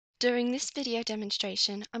During this video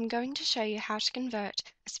demonstration, I'm going to show you how to convert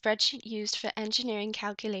a spreadsheet used for engineering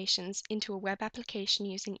calculations into a web application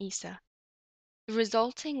using EASA. The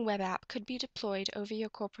resulting web app could be deployed over your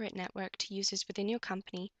corporate network to users within your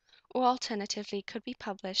company, or alternatively could be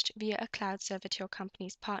published via a cloud server to your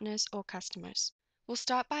company's partners or customers. We'll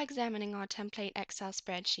start by examining our template Excel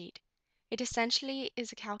spreadsheet. It essentially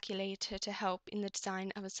is a calculator to help in the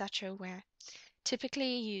design of a SatchoWare,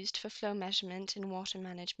 typically used for flow measurement in water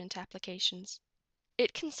management applications.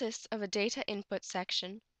 It consists of a data input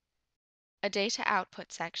section, a data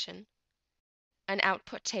output section, an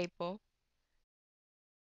output table,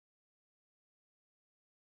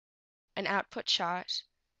 an output chart,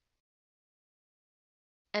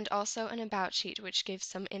 and also an about sheet which gives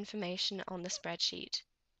some information on the spreadsheet.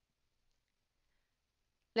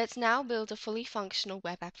 Let's now build a fully functional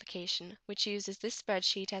web application which uses this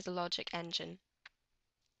spreadsheet as a logic engine.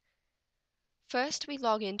 First, we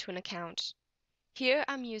log into an account. Here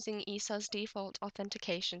I'm using EASA's default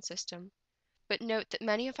authentication system, but note that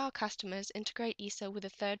many of our customers integrate EASA with a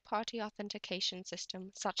third-party authentication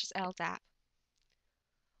system such as LDAP.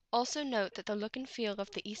 Also note that the look and feel of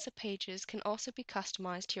the EASA pages can also be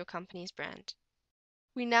customized to your company's brand.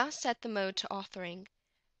 We now set the mode to authoring,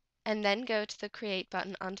 and then go to the Create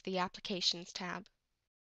button under the Applications tab.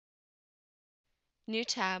 New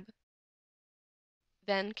tab,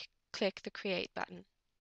 then click the Create button.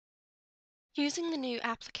 Using the new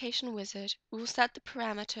Application Wizard, we will set the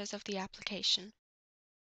parameters of the application.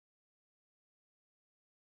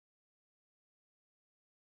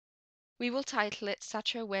 We will title it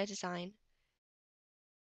SatchoWare Design.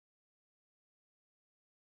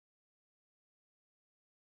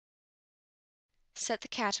 Set the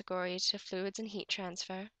category to Fluids and Heat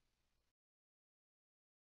Transfer.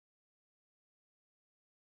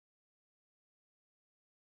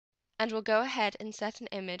 And we'll go ahead and set an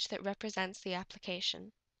image that represents the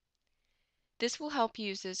application. This will help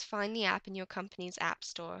users find the app in your company's app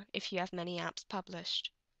store if you have many apps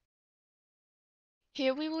published.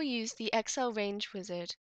 Here we will use the Excel Range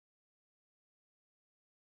Wizard.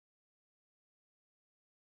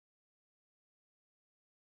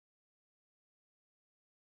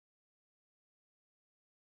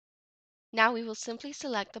 Now we will simply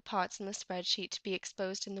select the parts in the spreadsheet to be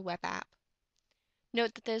exposed in the web app.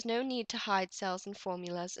 Note that there's no need to hide cells and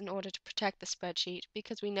formulas in order to protect the spreadsheet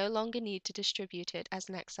because we no longer need to distribute it as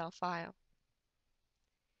an Excel file.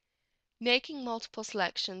 Making multiple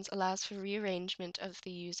selections allows for rearrangement of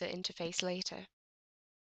the user interface later.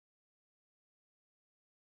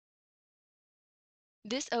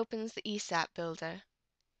 This opens the ESAP Builder.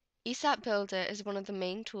 ESAP Builder is one of the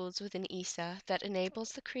main tools within EASA that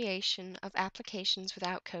enables the creation of applications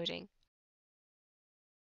without coding.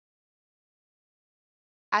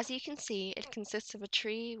 As you can see, it consists of a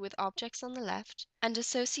tree with objects on the left and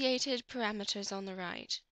associated parameters on the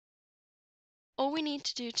right. All we need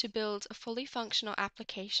to do to build a fully functional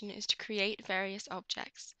application is to create various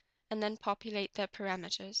objects and then populate their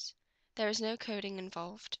parameters. There is no coding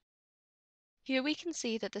involved. Here we can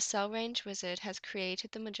see that the Cell Range Wizard has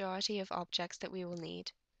created the majority of objects that we will need.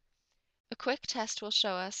 A quick test will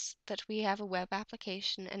show us that we have a web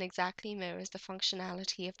application and exactly mirrors the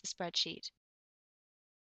functionality of the spreadsheet.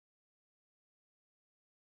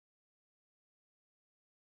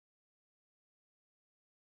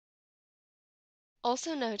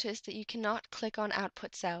 Also notice that you cannot click on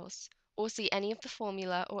output cells or see any of the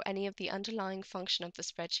formula or any of the underlying function of the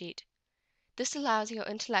spreadsheet. This allows your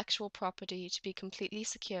intellectual property to be completely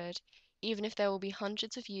secured, even if there will be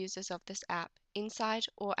hundreds of users of this app inside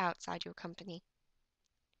or outside your company.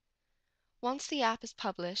 Once the app is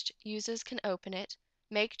published, users can open it,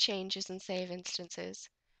 make changes and save instances,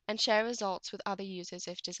 and share results with other users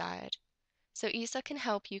if desired. So EASA can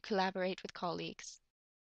help you collaborate with colleagues.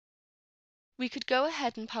 We could go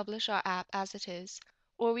ahead and publish our app as it is,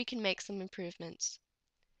 or we can make some improvements.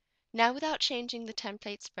 Now, without changing the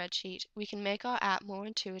template spreadsheet, we can make our app more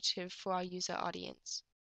intuitive for our user audience.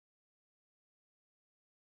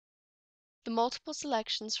 The multiple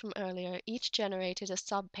selections from earlier each generated a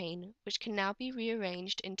sub-pane, which can now be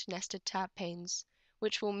rearranged into nested tab panes,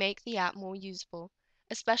 which will make the app more usable,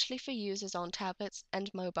 especially for users on tablets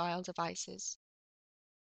and mobile devices.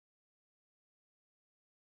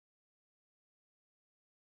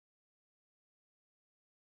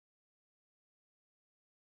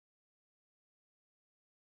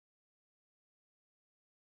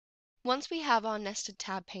 Once we have our nested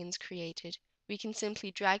tab panes created, we can simply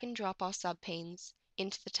drag and drop our sub-panes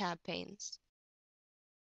into the tab panes.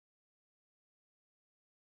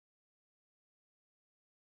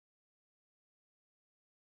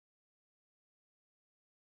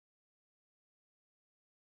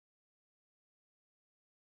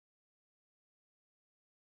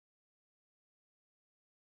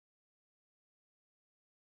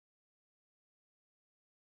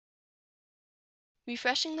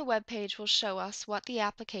 Refreshing the web page will show us what the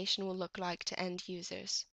application will look like to end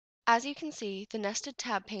users. As you can see, the nested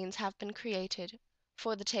tab panes have been created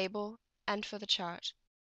for the table and for the chart.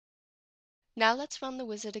 Now let's run the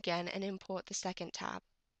wizard again and import the second tab.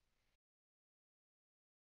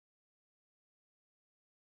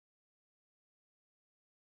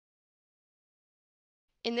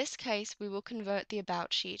 In this case, we will convert the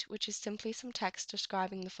About sheet, which is simply some text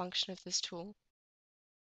describing the function of this tool.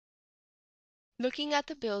 Looking at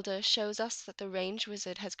the builder shows us that the Range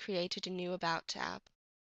wizard has created a new About tab.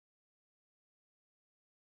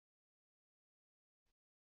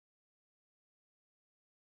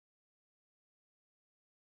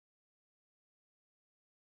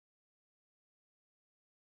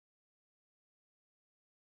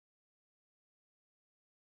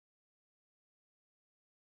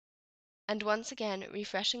 And once again,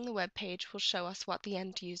 refreshing the web page will show us what the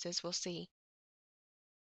end users will see.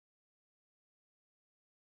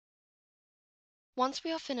 Once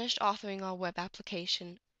we are finished authoring our web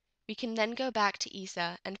application, we can then go back to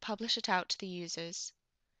EASA and publish it out to the users.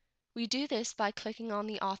 We do this by clicking on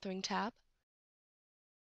the Authoring tab,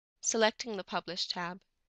 selecting the Publish tab,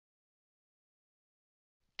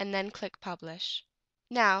 and then click Publish.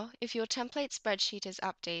 Now, if your template spreadsheet is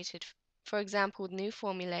updated, for example with new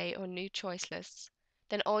formulae or new choice lists,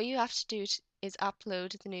 then all you have to do is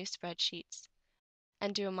upload the new spreadsheets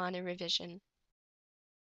and do a minor revision.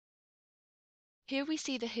 Here we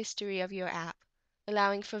see the history of your app,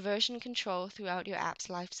 allowing for version control throughout your app's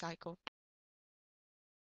lifecycle.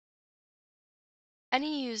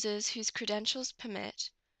 Any users whose credentials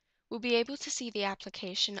permit will be able to see the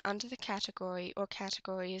application under the category or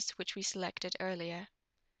categories which we selected earlier,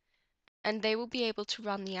 and they will be able to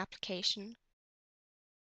run the application,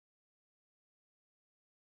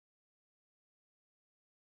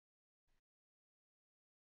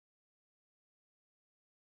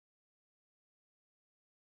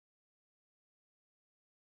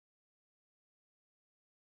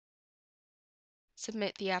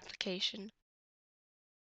 submit the application,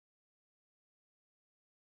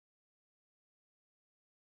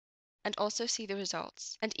 and also see the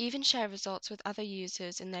results, and even share results with other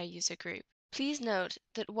users in their user group. Please note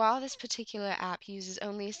that while this particular app uses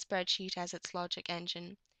only a spreadsheet as its logic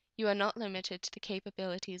engine, you are not limited to the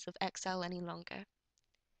capabilities of Excel any longer.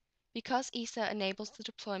 Because EASA enables the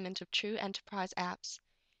deployment of true enterprise apps,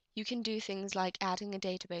 you can do things like adding a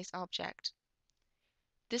database object.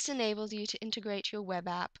 This enables you to integrate your web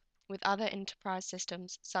app with other enterprise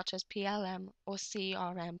systems such as PLM or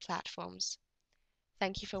CRM platforms.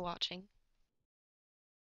 Thank you for watching.